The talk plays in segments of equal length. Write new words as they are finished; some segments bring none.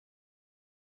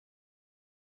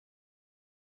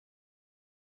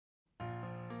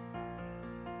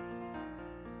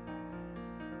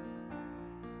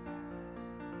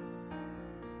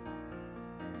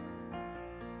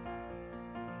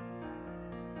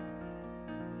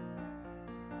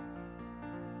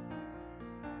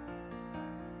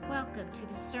welcome to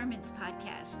the Sermons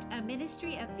Podcast, a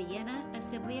ministry of Vienna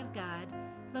Assembly of God,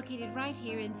 located right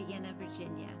here in Vienna,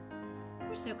 Virginia.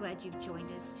 We're so glad you've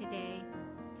joined us today.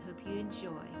 Hope you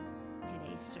enjoy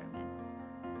today's sermon.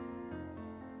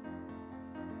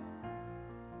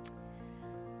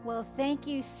 Well, thank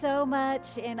you so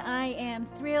much, and I am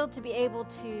thrilled to be able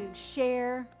to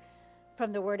share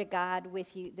from the Word of God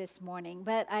with you this morning.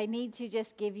 But I need to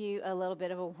just give you a little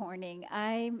bit of a warning.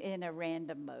 I'm in a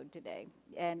random mode today,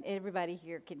 and everybody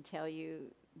here can tell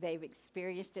you they've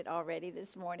experienced it already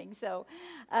this morning. So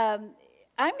I'm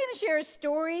going to share a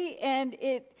story, and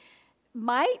it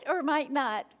might or might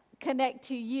not connect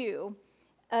to you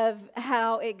of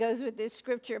how it goes with this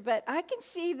scripture, but I can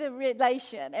see the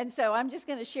relation. And so I'm just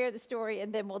going to share the story,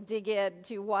 and then we'll dig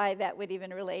into why that would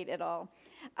even relate at all.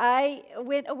 I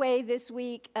went away this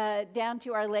week down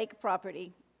to our lake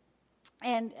property.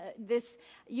 And this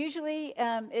usually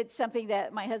it's something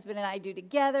that my husband and I do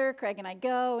together. Craig and I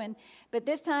go, but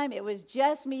this time it was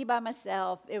just me by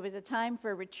myself. It was a time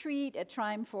for retreat, a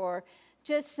time for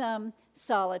just some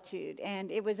solitude,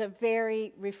 and it was a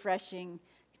very refreshing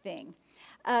thing.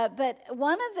 But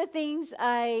one of the things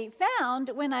I found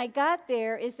when I got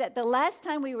there is that the last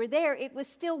time we were there, it was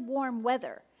still warm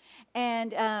weather.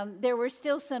 And there were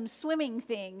still some swimming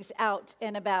things out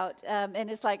and about. And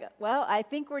it's like, well, I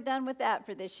think we're done with that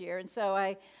for this year. And so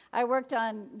I worked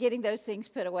on getting those things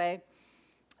put away.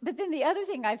 But then the other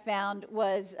thing I found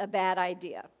was a bad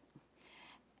idea.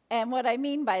 And what I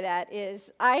mean by that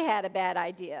is I had a bad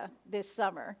idea this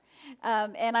summer,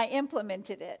 and I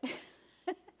implemented it.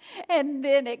 And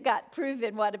then it got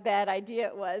proven what a bad idea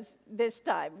it was this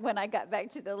time when I got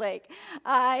back to the lake.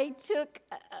 I took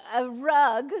a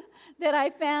rug that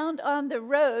I found on the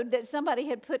road that somebody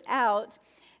had put out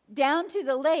down to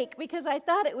the lake because I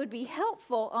thought it would be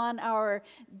helpful on our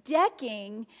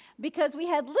decking because we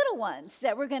had little ones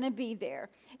that were going to be there.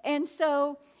 And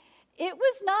so it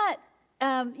was not,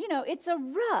 it's a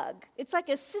rug. It's like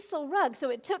a sisal rug. So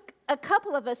it took a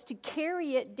couple of us to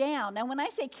carry it down. Now, when I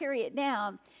say carry it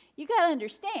down, you got to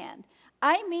understand,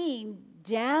 I mean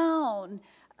down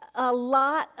a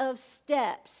lot of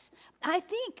steps. I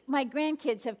think my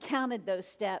grandkids have counted those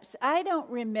steps. I don't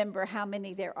remember how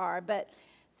many there are, but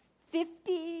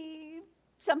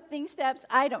 50-something steps,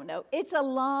 I don't know. It's a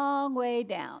long way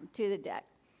down to the deck.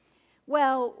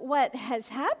 Well, what has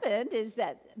happened is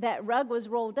that rug was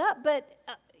rolled up, but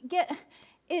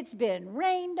it's been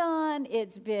rained on,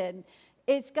 it's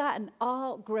gotten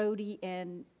all grody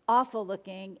and awful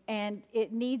looking, and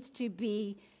it needs to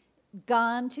be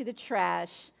gone to the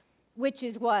trash, which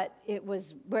is where it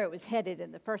was headed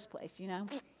in the first place,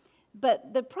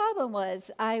 But the problem was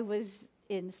I was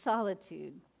in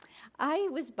solitude. I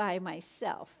was by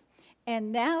myself.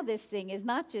 And now this thing is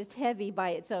not just heavy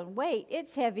by its own weight,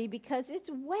 it's heavy because it's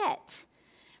wet.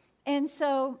 And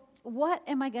so what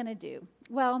am I going to do?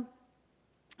 Well,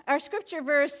 our scripture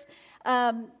verse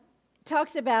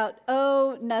talks about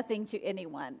owe nothing to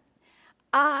anyone.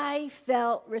 I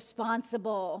felt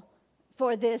responsible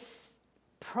for this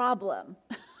problem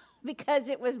because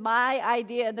it was my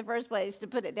idea in the first place to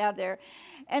put it down there.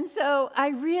 And so I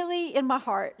really, in my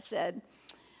heart, said,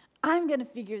 I'm going to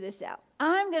figure this out.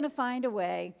 I'm going to find a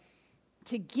way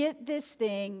to get this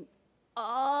thing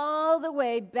all the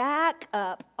way back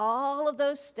up all of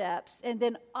those steps and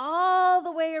then all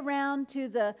the way around to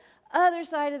the other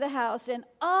side of the house and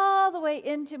all the way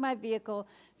into my vehicle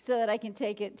so that I can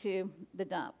take it to the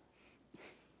dump.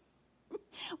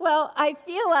 Well, I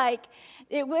feel like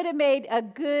it would have made a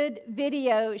good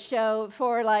video show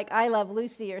for like I Love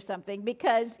Lucy or something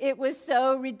because it was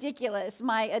so ridiculous,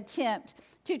 my attempt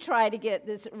to try to get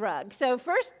this rug. So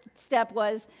first step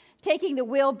was taking the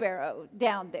wheelbarrow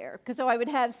down there because so I would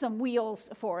have some wheels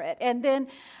for it. And then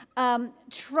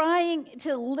trying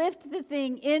to lift the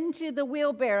thing into the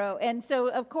wheelbarrow. And so,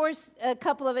 of course, a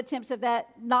couple of attempts of that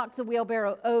knocked the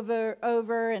wheelbarrow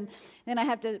over, and then I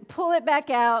have to pull it back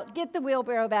out, get the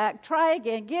wheelbarrow back, try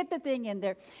again, get the thing in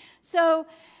there. So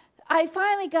I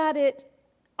finally got it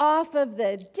off of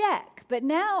the deck, but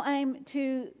now I'm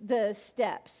to the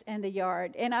steps and the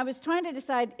yard. And I was trying to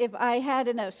decide if I had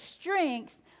enough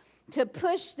strength to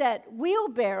push that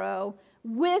wheelbarrow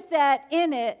with that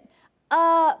in it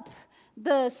up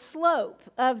the slope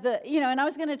of and I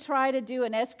was going to try to do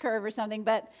an S-curve or something,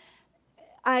 but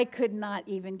I could not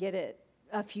even get it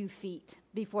a few feet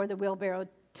before the wheelbarrow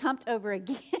tumped over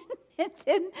again. And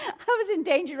then I was in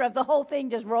danger of the whole thing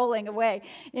just rolling away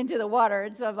into the water.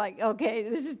 And so I'm like, okay,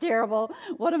 this is terrible.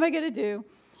 What am I going to do?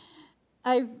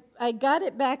 I got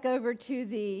it back over to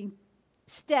the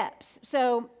steps.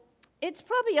 So it's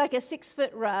probably like a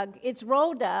 6-foot rug. It's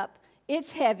rolled up.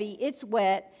 It's heavy. It's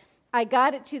wet. I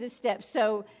got it to the steps.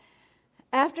 So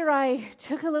after I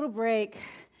took a little break,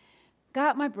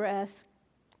 got my breath,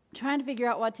 trying to figure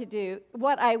out what to do,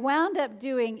 what I wound up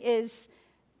doing is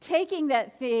taking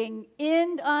that thing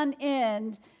end on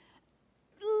end,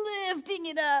 lifting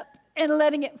it up and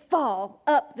letting it fall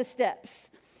up the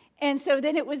steps. And so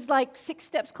then it was like 6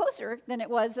 steps closer than it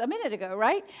was a minute ago,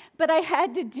 right? But I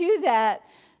had to do that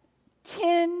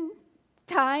 10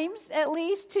 times at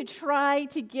least to try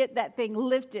to get that thing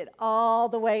lifted all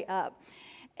the way up.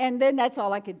 And then that's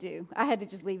all I could do. I had to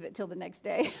just leave it till the next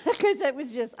day because it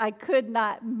was just, I could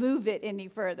not move it any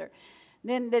further.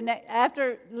 Then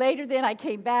later I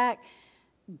came back,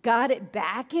 got it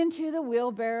back into the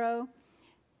wheelbarrow,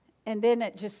 and then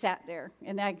it just sat there,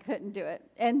 and I couldn't do it.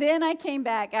 And then I came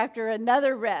back after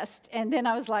another rest, and then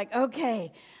I was like,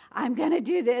 okay, I'm going to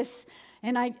do this.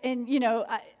 And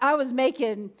I was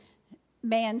making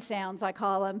man sounds, I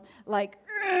call them, like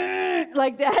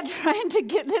that, trying to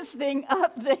get this thing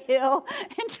up the hill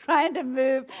and trying to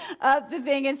move up the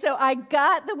thing. And so I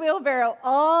got the wheelbarrow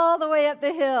all the way up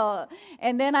the hill,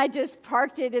 and then I just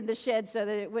parked it in the shed so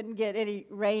that it wouldn't get any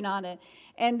rain on it.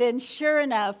 And then sure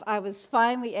enough, I was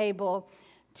finally able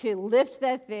to lift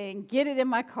that thing, get it in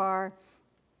my car,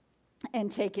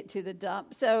 and take it to the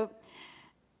dump. So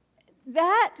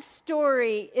that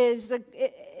story is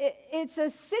it's a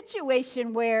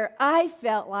situation where I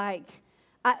felt like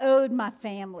I owed my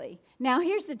family. Now,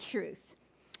 here's the truth.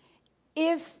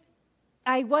 If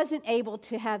I wasn't able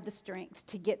to have the strength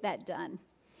to get that done,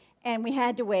 and we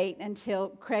had to wait until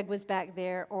Craig was back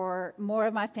there or more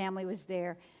of my family was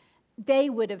there,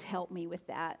 they would have helped me with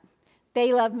that.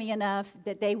 They love me enough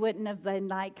that they wouldn't have been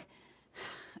like,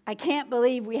 I can't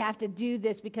believe we have to do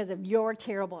this because of your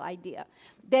terrible idea.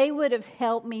 They would have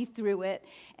helped me through it,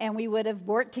 and we would have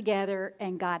worked together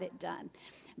and got it done.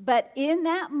 But in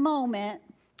that moment,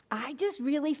 I just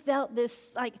really felt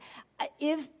this, like,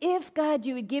 if God,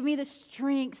 you would give me the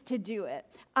strength to do it,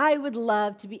 I would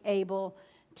love to be able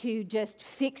to just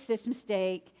fix this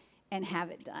mistake and have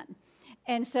it done.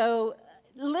 And so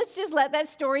let's just let that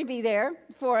story be there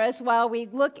for us while we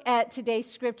look at today's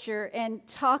scripture and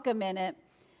talk a minute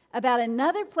about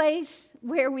another place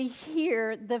where we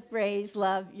hear the phrase,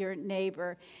 love your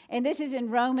neighbor. And this is in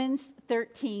Romans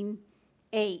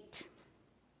 13:8.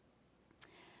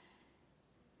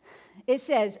 It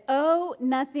says, owe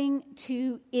nothing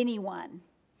to anyone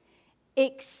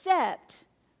except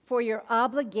for your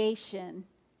obligation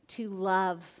to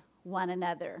love one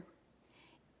another.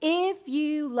 If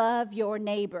you love your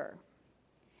neighbor,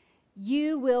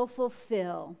 you will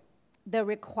fulfill the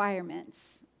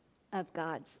requirements of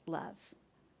God's love.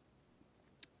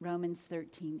 Romans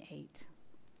 13:8.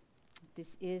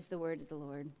 This is the word of the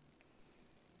Lord.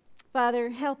 Father,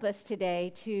 help us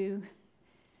today to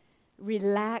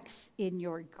relax in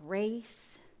your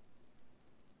grace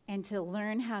and to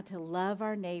learn how to love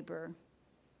our neighbor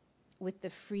with the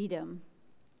freedom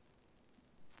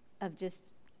of just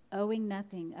owing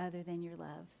nothing other than your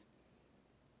love.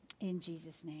 In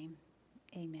Jesus' name,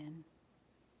 amen.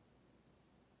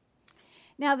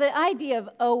 Now, the idea of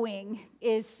owing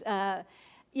is,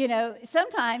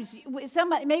 sometimes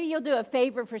somebody, maybe you'll do a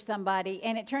favor for somebody,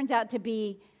 and it turns out to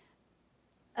be,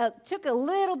 took a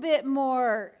little bit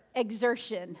more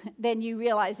exertion than you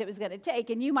realized it was going to take.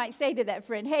 And you might say to that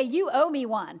friend, hey, you owe me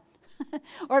one.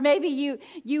 Or maybe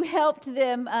you helped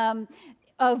them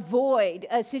avoid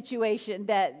a situation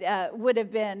that would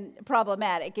have been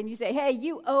problematic. And you say, hey,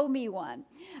 you owe me one.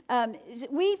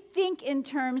 We think in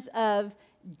terms of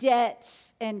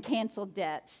debts and canceled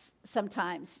debts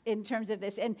sometimes in terms of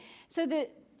this. And so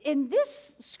in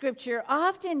this scripture,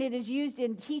 often it is used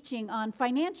in teaching on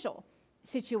financial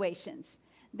situations,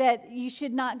 that you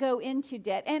should not go into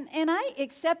debt. And I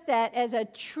accept that as a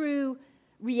true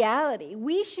reality.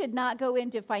 We should not go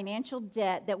into financial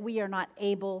debt that we are not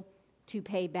able to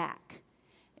pay back.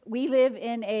 We live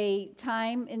in a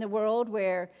time in the world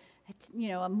where,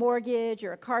 a mortgage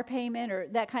or a car payment or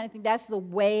that kind of thing, that's the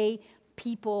way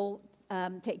people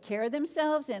take care of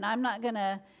themselves. And I'm not going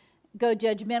to go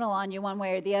judgmental on you one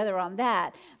way or the other on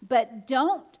that. But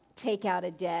don't take out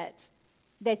a debt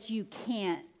that you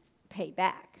can't pay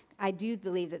back. I do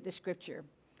believe that the scripture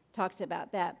talks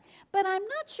about that. But I'm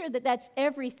not sure that that's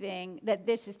everything that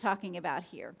this is talking about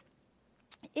here.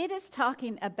 It is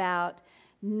talking about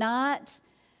not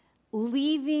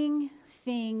leaving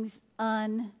things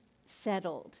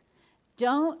unsettled.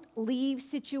 Don't leave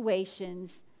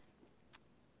situations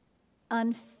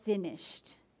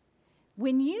unfinished.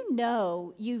 When you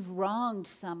know you've wronged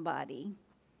somebody,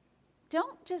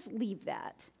 don't just leave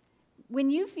that. When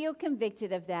you feel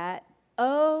convicted of that,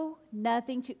 owe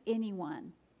nothing to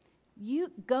anyone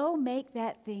you go make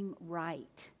that thing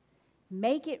right.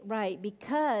 Make it right,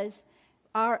 because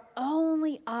our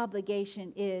only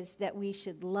obligation is that we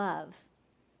should love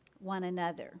one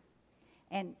another.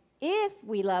 And if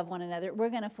we love one another, we're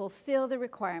going to fulfill the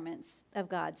requirements of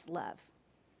God's love.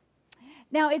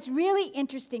 Now, it's really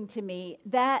interesting to me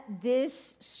that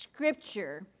this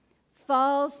scripture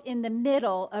falls in the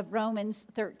middle of Romans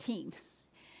 13.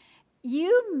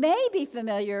 You may be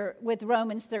familiar with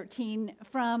Romans 13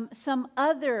 from some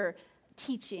other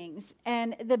teachings,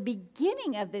 and the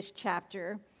beginning of this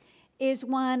chapter is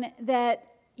one that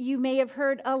you may have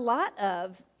heard a lot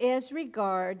of as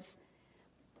regards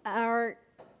our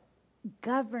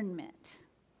government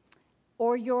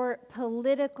or your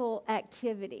political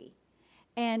activity.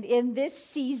 And in this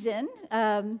season,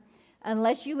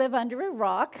 unless you live under a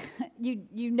rock,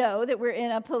 you know that we're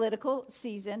in a political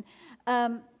season.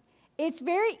 It's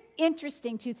very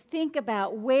interesting to think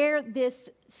about where this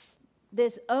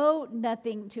owe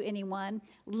nothing to anyone,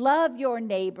 love your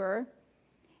neighbor,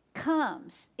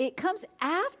 comes. It comes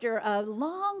after a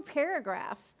long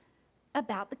paragraph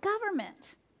about the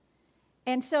government.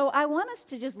 And so I want us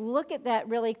to just look at that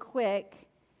really quick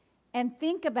and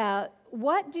think about,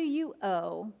 what do you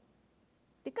owe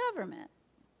the government?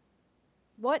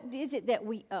 What is it that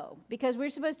we owe? Because we're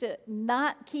supposed to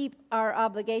not keep our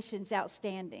obligations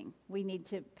outstanding. We need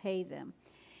to pay them.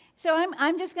 So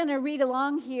I'm just going to read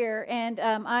along here, and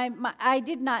I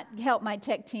did not help my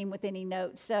tech team with any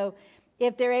notes, so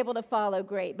if they're able to follow,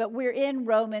 great. But we're in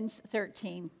Romans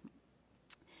 13.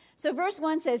 So verse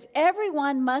 1 says,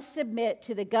 "Everyone must submit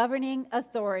to the governing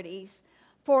authorities,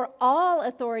 for all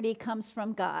authority comes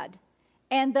from God,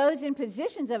 and those in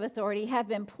positions of authority have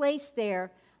been placed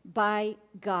there by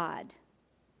God."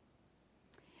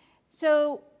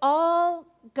 So all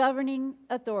governing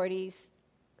authorities,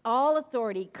 all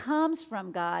authority comes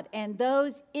from God, and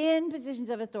those in positions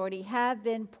of authority have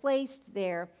been placed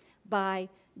there by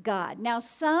God. Now,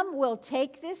 some will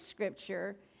take this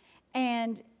scripture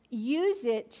and use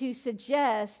it to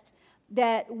suggest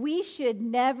that we should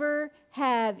never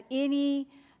have any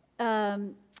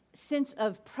sense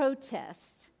of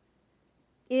protest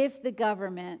if the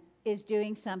government is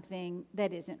doing something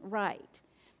that isn't right.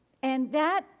 And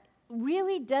that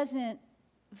really doesn't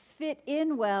fit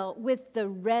in well with the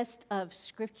rest of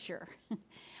Scripture.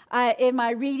 In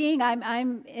my reading,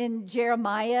 I'm in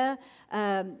Jeremiah,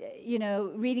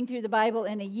 reading through the Bible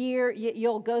in a year.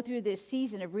 You'll go through this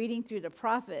season of reading through the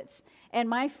prophets. And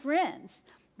my friends,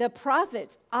 the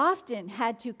prophets often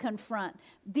had to confront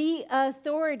the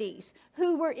authorities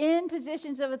who were in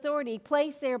positions of authority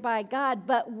placed there by God,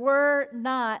 but were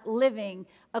not living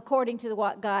according to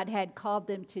what God had called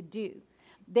them to do.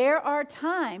 There are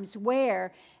times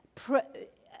where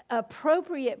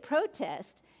appropriate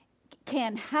protest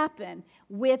can happen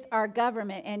with our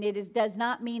government, and it does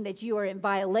not mean that you are in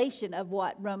violation of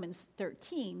what Romans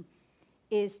 13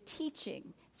 is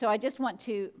teaching. So I just want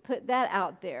to put that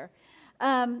out there.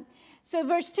 So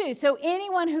verse 2, "So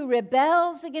anyone who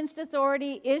rebels against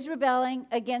authority is rebelling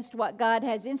against what God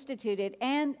has instituted,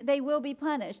 and they will be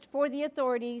punished. For the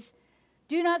authorities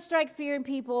do not strike fear in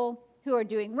people who are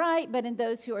doing right, but in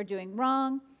those who are doing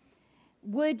wrong.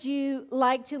 Would you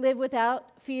like to live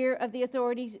without fear of the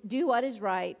authorities? Do what is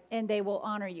right, and they will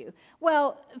honor you."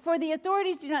 Well, for the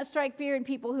authorities do not strike fear in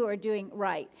people who are doing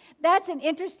right. That's an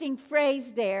interesting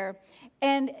phrase there,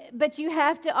 but you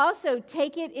have to also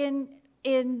take it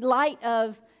in light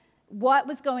of what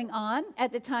was going on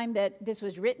at the time that this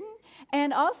was written,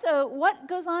 and also what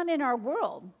goes on in our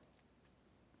world.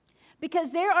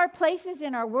 Because there are places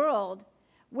in our world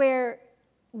where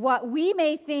what we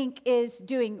may think is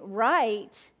doing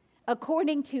right,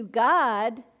 according to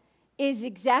God, is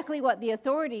exactly what the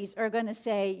authorities are going to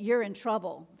say, you're in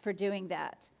trouble for doing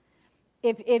that.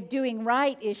 If doing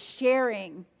right is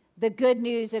sharing the good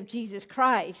news of Jesus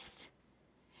Christ,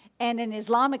 and an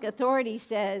Islamic authority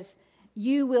says,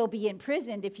 you will be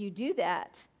imprisoned if you do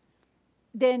that,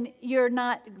 then you're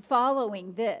not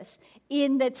following this.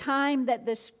 In the time that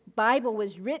this Bible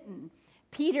was written,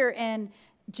 Peter and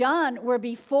John were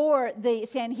before the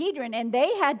Sanhedrin, and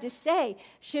they had to say,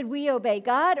 should we obey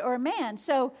God or man?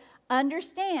 So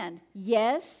understand,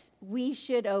 yes, we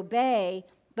should obey,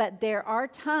 but there are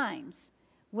times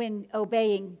when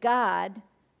obeying God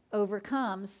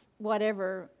overcomes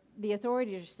whatever the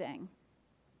authorities are saying.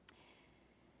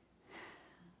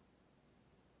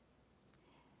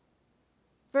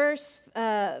 Verse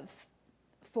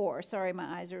 4. Sorry,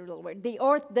 my eyes are a little weird. The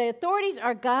authorities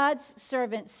are God's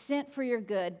servants sent for your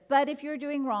good. But if you're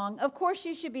doing wrong, of course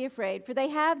you should be afraid, for they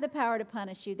have the power to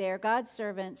punish you. They are God's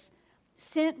servants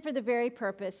sent for the very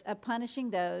purpose of punishing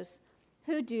those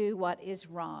who do what is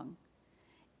wrong.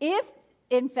 If,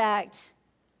 in fact,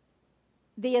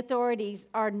 the authorities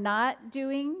are not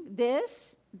doing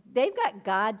this, they've got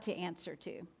God to answer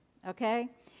to, okay?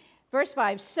 Verse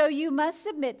 5, so you must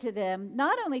submit to them,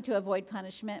 not only to avoid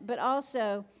punishment, but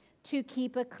also to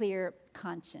keep a clear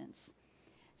conscience.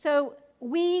 So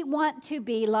we want to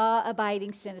be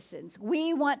law-abiding citizens.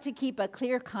 We want to keep a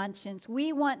clear conscience.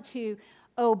 We want to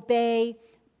obey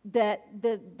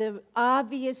the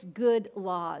obvious good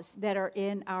laws that are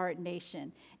in our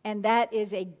nation. And that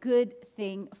is a good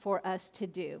thing for us to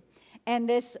do. And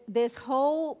this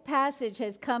whole passage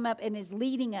has come up and is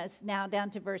leading us now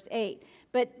down to verse 8.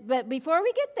 But before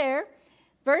we get there,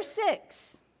 verse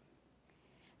 6,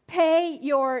 pay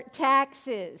your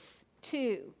taxes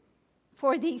too,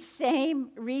 for these same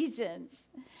reasons.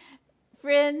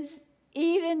 Friends,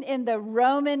 even in the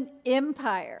Roman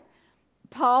Empire,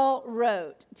 Paul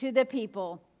wrote to the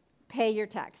people, pay your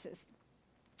taxes.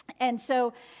 And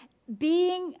so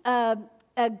being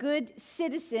a good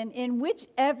citizen in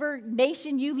whichever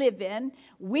nation you live in,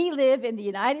 we live in the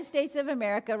United States of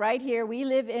America right here. We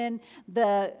live in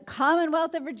the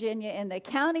Commonwealth of Virginia, in the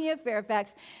county of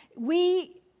Fairfax.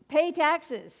 We pay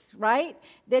taxes, right?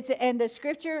 And the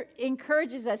scripture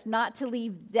encourages us not to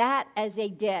leave that as a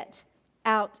debt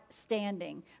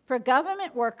outstanding. For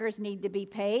government workers need to be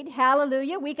paid.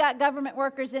 Hallelujah. We got government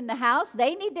workers in the house.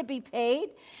 They need to be paid.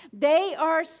 They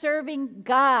are serving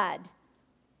God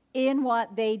in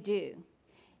what they do.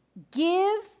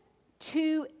 Give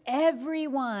to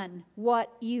everyone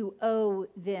what you owe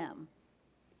them.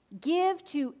 Give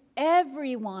to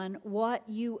everyone what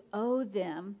you owe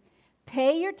them.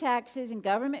 Pay your taxes and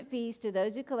government fees to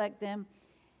those who collect them,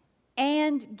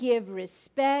 and give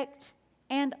respect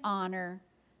and honor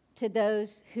to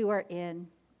those who are in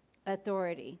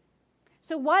authority.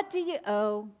 So what do you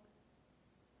owe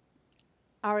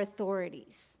our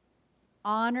authorities?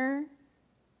 Honor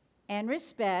and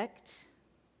respect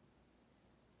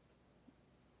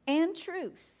and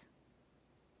truth.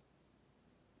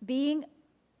 Being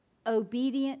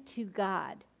obedient to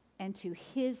God and to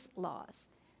his laws.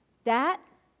 That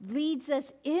leads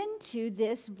us into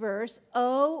this verse,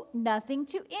 owe nothing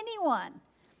to anyone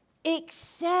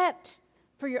except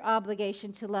for your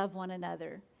obligation to love one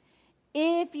another.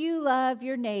 If you love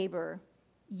your neighbor,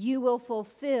 you will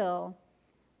fulfill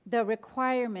the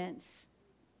requirements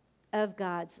of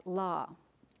God's law.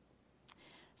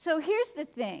 So here's the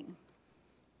thing.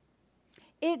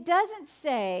 It doesn't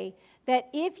say that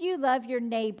if you love your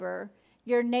neighbor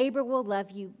will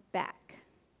love you back.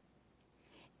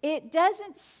 It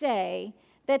doesn't say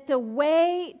that the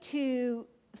way to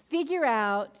figure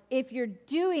out if you're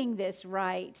doing this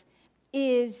right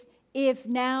is if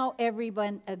now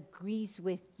everyone agrees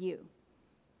with you.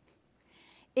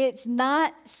 It's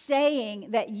not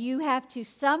saying that you have to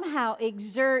somehow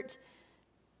exert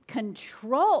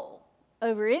control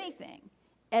over anything.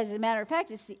 As a matter of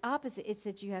fact, it's the opposite. It's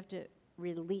that you have to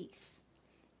release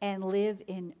and live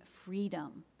in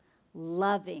freedom,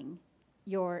 loving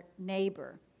your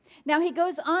neighbor. Now, he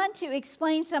goes on to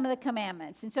explain some of the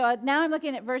commandments. And so now I'm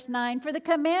looking at verse 9. For the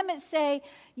commandments say,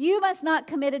 you must not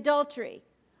commit adultery.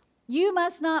 You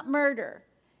must not murder.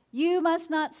 You must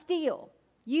not steal.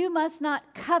 You must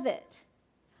not covet.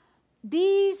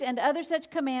 These and other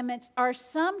such commandments are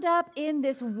summed up in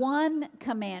this one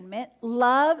commandment,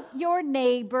 love your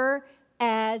neighbor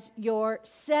as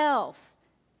yourself,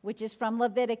 which is from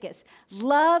Leviticus.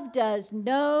 Love does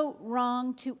no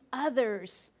wrong to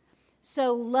others.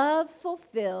 So love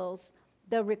fulfills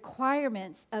the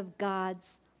requirements of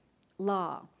God's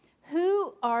law.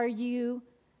 Who are you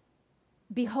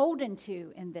beholden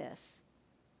to in this?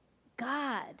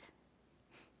 God.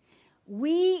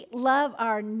 We love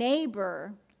our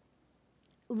neighbor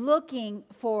looking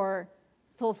for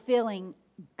fulfilling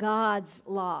God's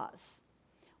laws.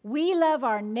 We love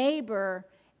our neighbor,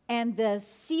 and the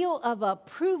seal of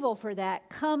approval for that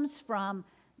comes from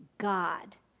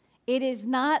God. It is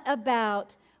not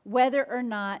about whether or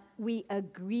not we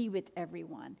agree with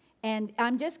everyone. And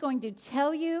I'm just going to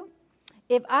tell you,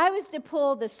 if I was to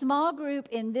pull the small group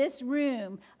in this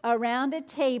room around a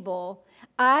table,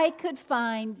 I could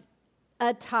find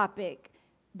a topic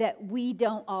that we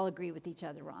don't all agree with each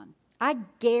other on. I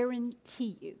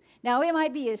guarantee you. Now, it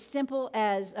might be as simple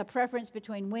as a preference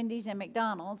between Wendy's and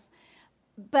McDonald's,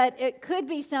 but it could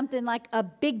be something like a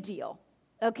big deal,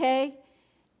 okay?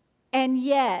 And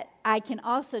yet, I can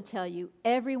also tell you,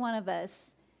 every one of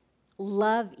us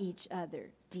love each other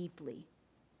deeply,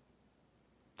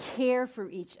 care for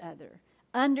each other,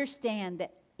 understand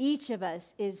that each of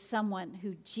us is someone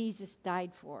who Jesus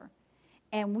died for.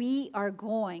 And we are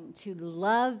going to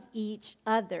love each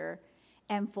other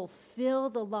and fulfill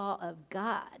the law of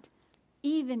God,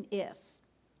 even if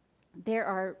there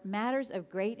are matters of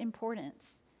great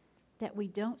importance that we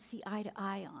don't see eye to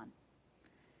eye on.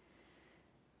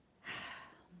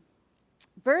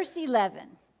 Verse 11,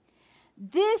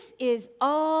 this is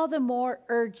all the more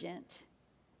urgent,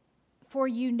 for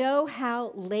you know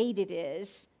how late it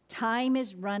is. Time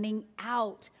is running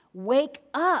out. Wake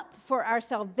up, for our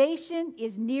salvation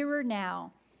is nearer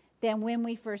now than when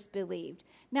we first believed.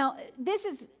 Now, this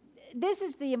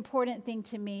is the important thing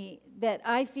to me that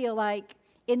I feel like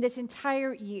in this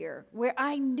entire year, where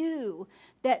I knew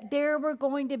that there were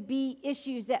going to be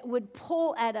issues that would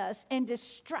pull at us and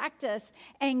distract us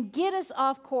and get us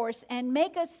off course and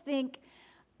make us think,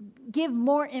 give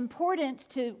more importance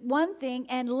to one thing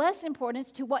and less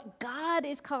importance to what God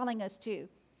is calling us to.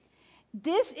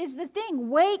 This is the thing.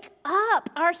 Wake up.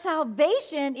 Our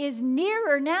salvation is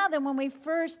nearer now than when we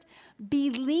first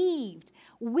believed.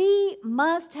 We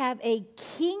must have a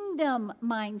kingdom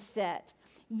mindset.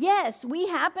 Yes, we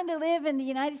happen to live in the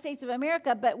United States of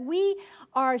America, but we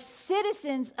are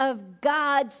citizens of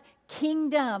God's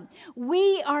kingdom.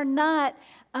 We are not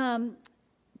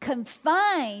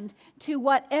confined to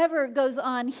whatever goes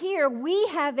on here. We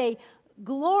have a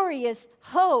glorious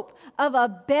hope of a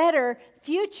better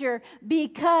future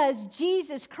because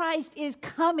Jesus Christ is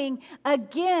coming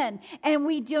again. And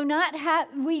we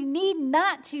need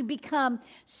not to become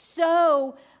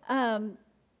so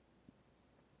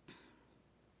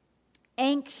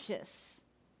anxious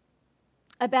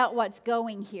about what's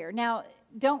going here. Now,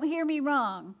 don't hear me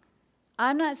wrong.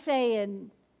 I'm not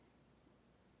saying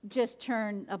just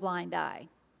turn a blind eye.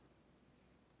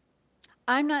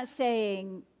 I'm not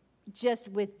saying just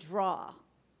withdraw.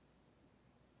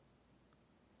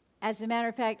 As a matter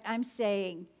of fact, I'm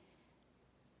saying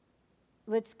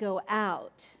let's go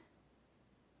out,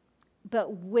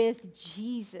 but with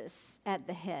Jesus at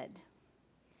the head,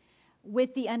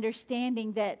 with the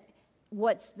understanding that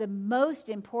what's the most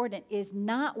important is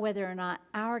not whether or not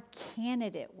our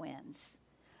candidate wins,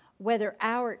 whether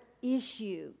our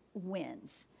issue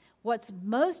wins. What's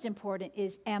most important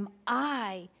is, am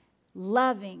I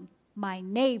loving my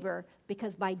neighbor?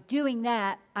 Because by doing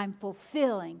that, I'm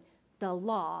fulfilling the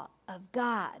law of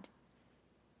God.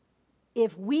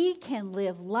 If we can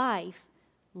live life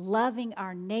loving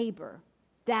our neighbor,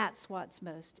 that's what's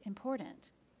most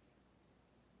important.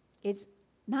 It's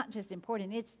not just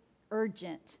important, it's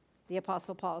urgent, the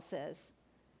Apostle Paul says.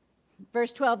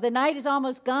 Verse 12, the night is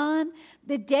almost gone.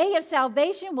 The day of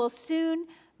salvation will soon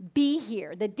be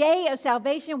here. The day of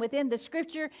salvation within the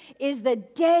scripture is the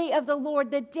day of the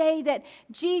Lord, the day that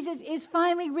Jesus is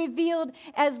finally revealed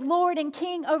as Lord and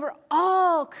King over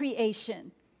all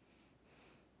creation.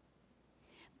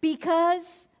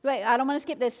 Because, wait, I don't want to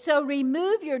skip this. So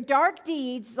remove your dark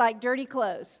deeds like dirty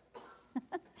clothes.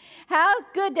 How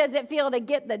good does it feel to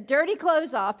get the dirty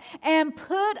clothes off and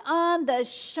put on the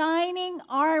shining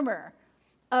armor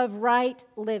of right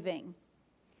living?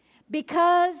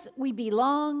 Because we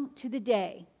belong to the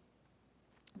day,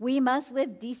 we must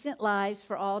live decent lives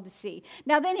for all to see.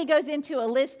 Now then he goes into a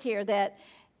list here that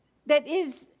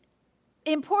is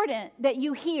important that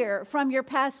you hear from your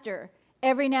pastor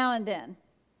every now and then.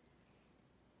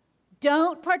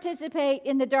 Don't participate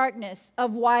in the darkness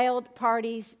of wild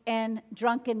parties and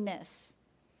drunkenness,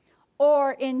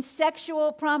 or in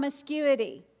sexual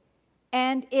promiscuity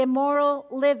and immoral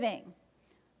living,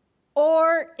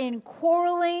 or in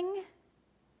quarreling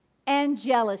and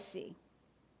jealousy.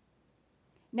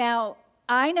 Now,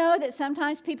 I know that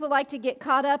sometimes people like to get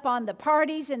caught up on the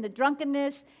parties and the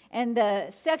drunkenness and the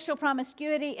sexual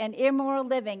promiscuity and immoral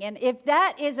living. And if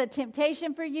that is a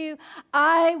temptation for you,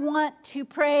 I want to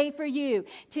pray for you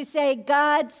to say,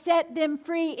 God, set them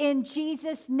free in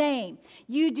Jesus' name.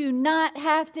 You do not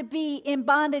have to be in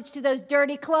bondage to those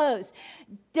dirty clothes.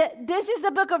 This is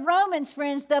the book of Romans,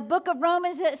 friends, the book of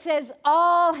Romans that says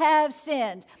all have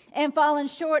sinned and fallen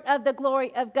short of the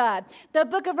glory of God. The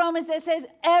book of Romans that says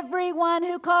everyone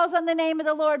who calls on the name of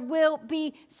the Lord will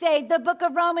be saved. The book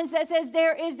of Romans that says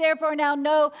there is therefore now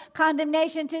no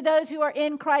condemnation to those who are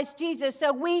in Christ Jesus.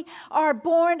 So we are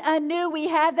born anew. We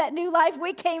have that new life.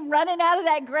 We came running out of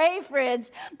that grave,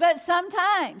 friends. But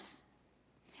sometimes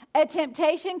a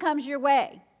temptation comes your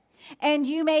way, and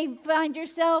you may find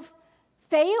yourself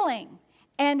failing,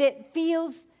 and it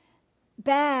feels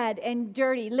bad and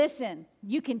dirty. Listen,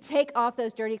 you can take off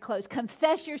those dirty clothes.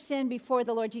 Confess your sin before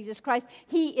the Lord Jesus Christ.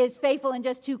 He is faithful and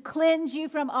just to cleanse you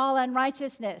from all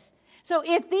unrighteousness. So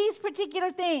if these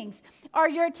particular things are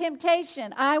your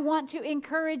temptation, I want to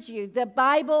encourage you. The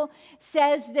Bible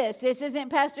says this. This isn't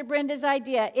Pastor Brenda's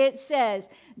idea. It says,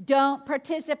 don't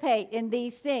participate in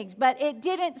these things. But it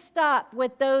didn't stop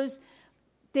with those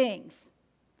things.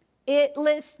 It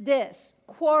lists this: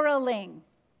 quarreling.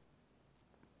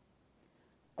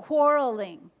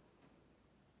 Quarreling.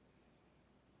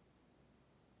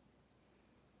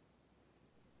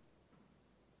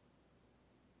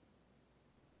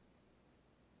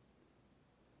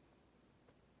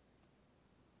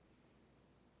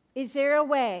 Is there a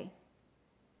way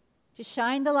to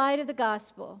shine the light of the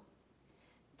gospel,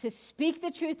 to speak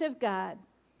the truth of God,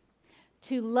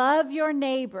 to love your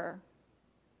neighbor,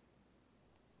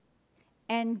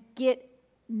 and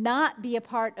not be a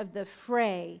part of the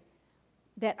fray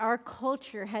that our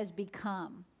culture has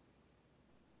become?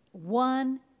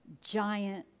 One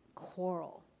giant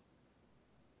quarrel.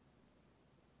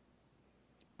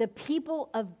 The people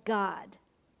of God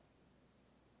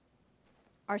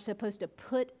are supposed to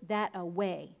put that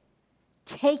away.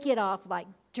 Take it off like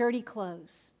dirty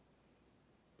clothes.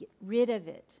 Get rid of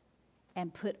it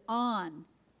and put on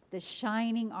the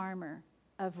shining armor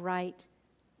of right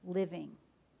living.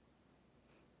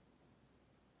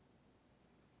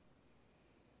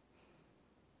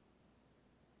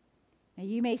 Now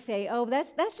you may say, oh,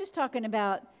 that's just talking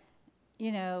about,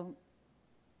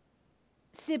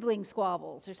 sibling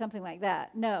squabbles or something like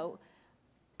that. No,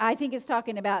 I think it's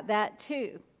talking about that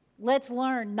too. Let's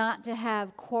learn not to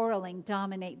have quarreling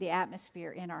dominate the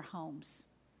atmosphere in our homes.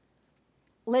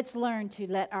 Let's learn to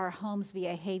let our homes be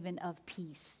a haven of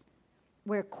peace,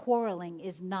 where quarreling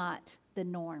is not the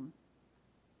norm.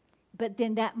 But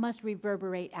then that must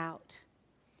reverberate out.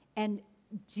 And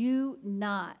do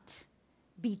not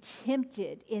be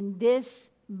tempted in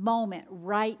this moment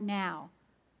right now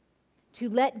to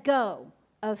let go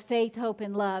of faith, hope,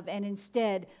 and love, and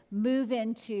instead move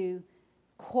into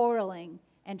quarreling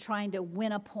and trying to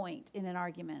win a point in an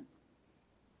argument.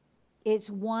 It's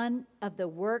one of the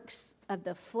works of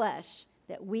the flesh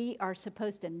that we are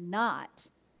supposed to not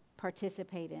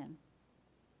participate in.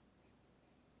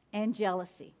 And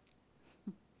jealousy.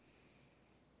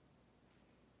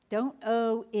 Don't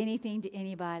owe anything to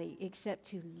anybody except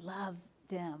to love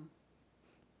them.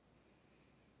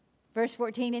 Verse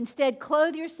 14, instead,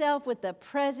 clothe yourself with the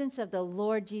presence of the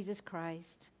Lord Jesus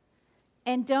Christ,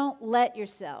 and don't let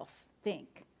yourself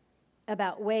think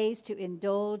about ways to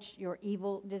indulge your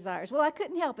evil desires. Well, I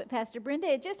couldn't help it, Pastor Brenda.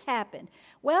 It just happened.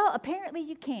 Well, apparently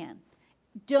you can.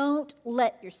 Don't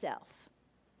let yourself.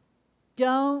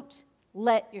 Don't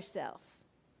let yourself.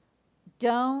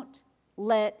 Don't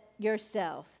let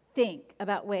yourself think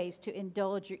about ways to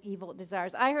indulge your evil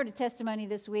desires. I heard a testimony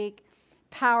this week.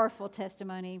 Powerful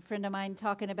testimony. A friend of mine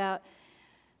talking about,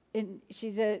 and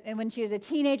when she was a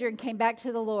teenager and came back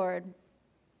to the Lord,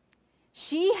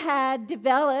 she had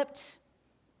developed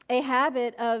a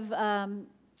habit of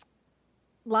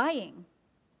lying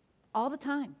all the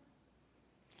time.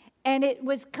 And it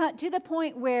was to the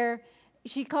point where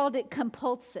she called it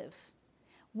compulsive,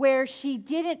 where she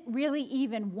didn't really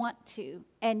even want to,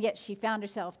 and yet she found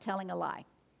herself telling a lie.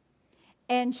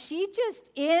 And she just,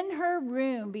 in her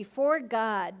room before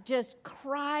God, just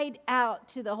cried out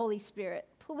to the Holy Spirit,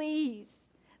 please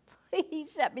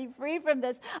set me free from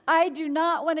this. I do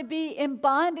not want to be in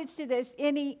bondage to this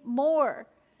anymore.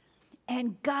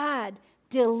 And God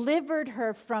delivered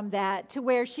her from that to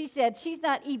where she said she's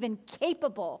not even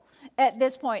capable at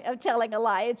this point of telling a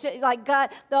lie. It's just like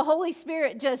God, the Holy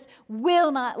Spirit just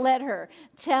will not let her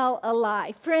tell a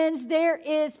lie. Friends, there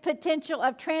is potential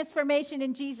of transformation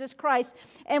in Jesus Christ.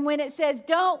 And when it says,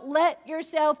 don't let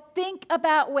yourself think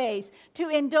about ways to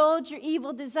indulge your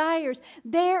evil desires,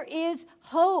 there is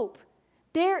hope.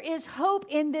 There is hope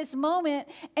in this moment,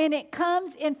 and it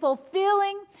comes in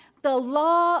fulfilling the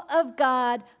law of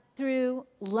God through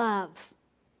love.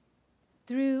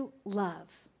 Through love.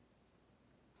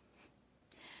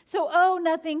 So owe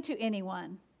nothing to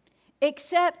anyone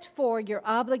except for your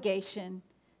obligation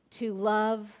to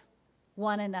love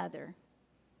one another.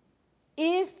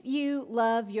 If you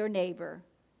love your neighbor,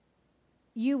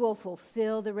 you will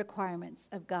fulfill the requirements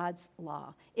of God's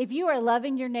law. If you are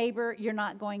loving your neighbor, you're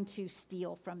not going to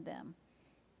steal from them.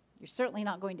 You're certainly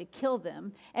not going to kill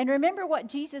them. And remember what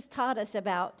Jesus taught us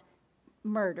about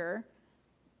murder,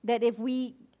 that if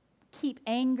we keep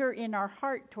anger in our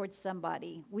heart towards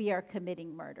somebody, we are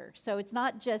committing murder. So it's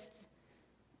not just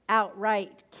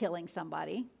outright killing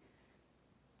somebody.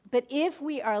 But if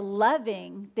we are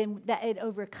loving, then that it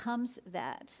overcomes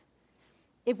that.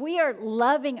 If we are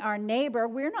loving our neighbor,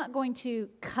 we're not going to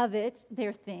covet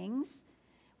their things.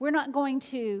 We're not going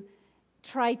to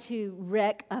try to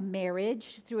wreck a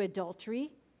marriage through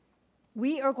adultery.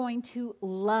 We are going to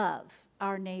love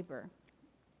our neighbor.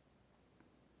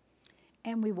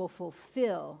 And we will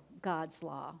fulfill God's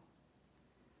law.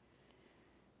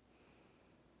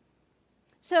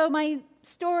 So my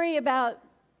story about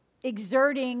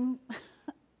exerting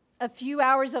a few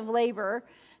hours of labor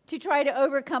to try to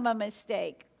overcome a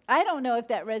mistake, I don't know if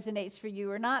that resonates for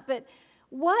you or not, but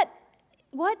what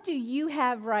do you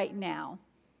have right now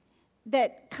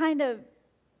that kind of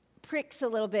pricks a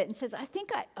little bit and says, I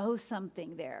think I owe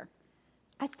something there.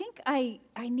 I think I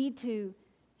need to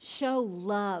show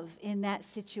love in that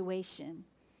situation.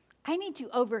 I need to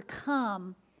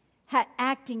overcome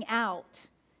acting out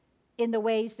in the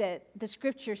ways that the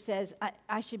scripture says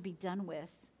I should be done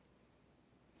with.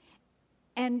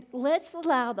 And let's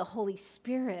allow the Holy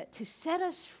Spirit to set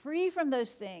us free from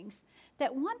those things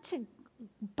that want to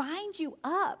bind you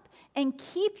up and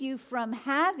keep you from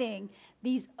having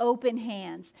these open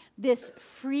hands, this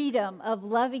freedom of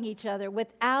loving each other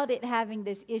without it having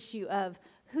this issue of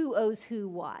who owes who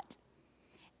what.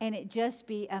 And it just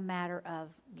be a matter of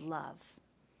love.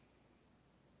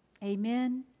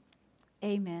 Amen.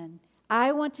 Amen.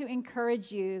 I want to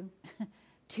encourage you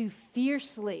to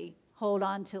fiercely hold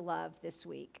on to love this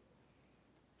week.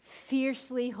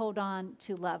 Fiercely hold on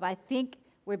to love. I think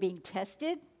we're being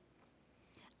tested.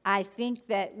 I think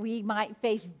that we might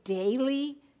face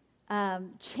daily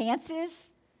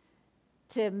chances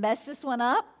to mess this one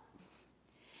up.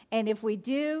 And if we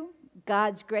do,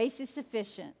 God's grace is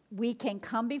sufficient. We can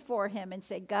come before him and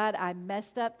say, God, I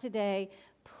messed up today.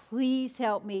 Please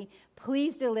help me.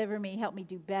 Please deliver me. Help me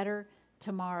do better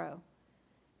tomorrow.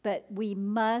 But we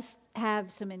must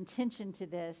have some intention to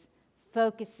this,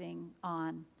 focusing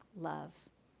on love.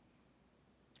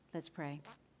 Let's pray.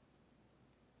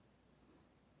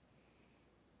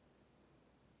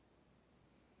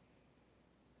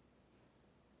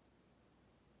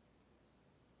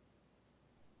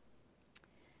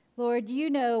 Lord, you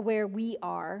know where we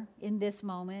are in this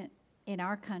moment in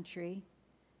our country.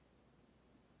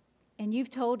 And you've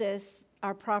told us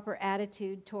our proper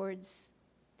attitude towards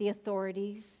the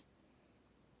authorities.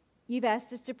 You've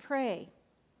asked us to pray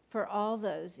for all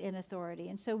those in authority.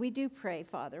 And so we do pray,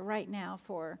 Father, right now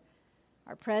for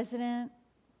our president,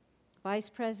 vice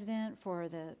president, for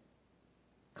the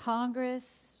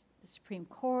Congress, the Supreme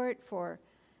Court, for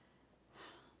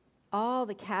all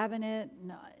the cabinet,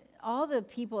 all the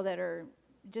people that are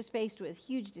just faced with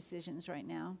huge decisions right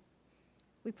now.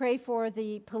 We pray for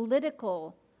the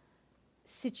political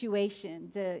situation,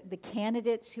 the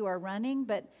candidates who are running,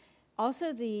 but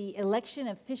also the election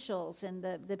officials and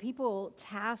the people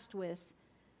tasked with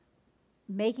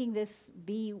making this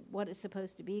be what it's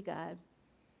supposed to be, God.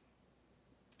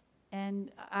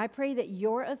 And I pray that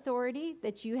your authority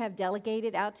that you have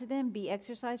delegated out to them be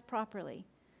exercised properly.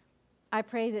 I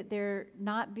pray that there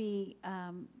not be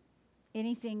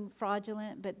anything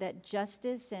fraudulent, but that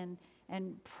justice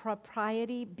and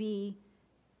propriety be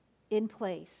in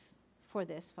place for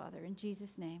this, Father, in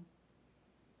Jesus' name.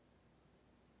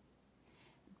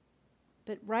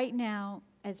 But right now,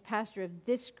 as pastor of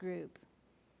this group,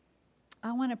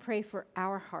 I want to pray for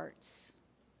our hearts.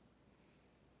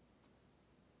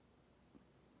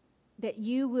 That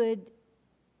you would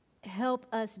help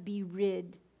us be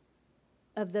rid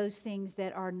of those things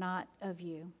that are not of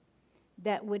you,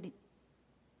 that would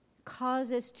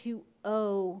cause us to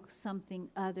owe something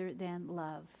other than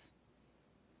love.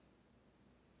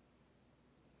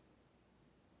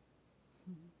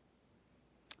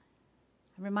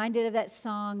 I'm reminded of that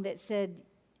song that said,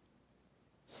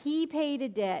 he paid a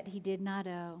debt he did not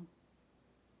owe.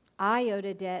 I owed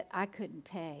a debt I couldn't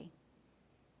pay.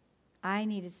 I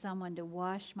needed someone to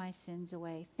wash my sins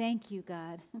away. Thank you,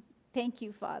 God. Thank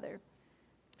you, Father,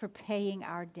 for paying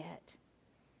our debt.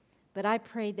 But I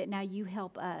pray that now you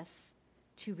help us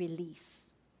to release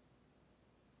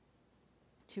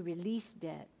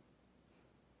debt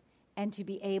and to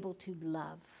be able to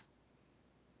love.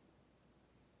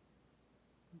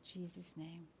 In Jesus'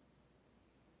 name.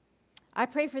 I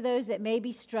pray for those that may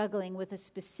be struggling with a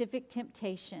specific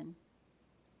temptation,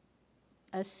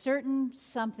 a certain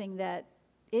something that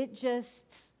it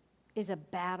just is a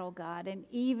battle, God, and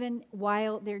even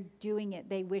while they're doing it,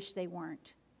 they wish they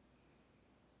weren't.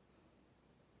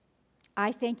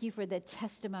 I thank you for the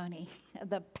testimony of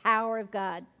the power of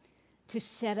God to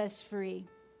set us free.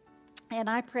 And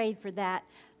I pray for that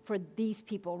for these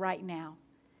people right now.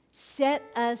 Set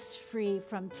us free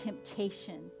from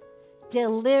temptation.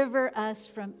 Deliver us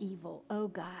from evil, oh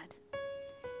God,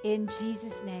 in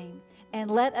Jesus' name. And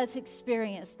let us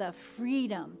experience the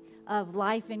freedom of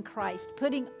life in Christ,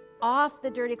 putting off the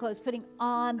dirty clothes, putting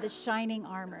on the shining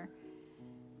armor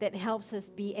that helps us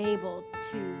be able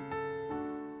to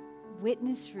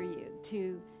witness for you,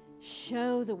 to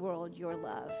show the world your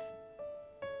love.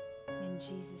 In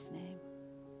Jesus' name.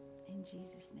 In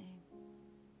Jesus' name.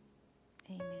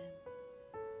 Amen.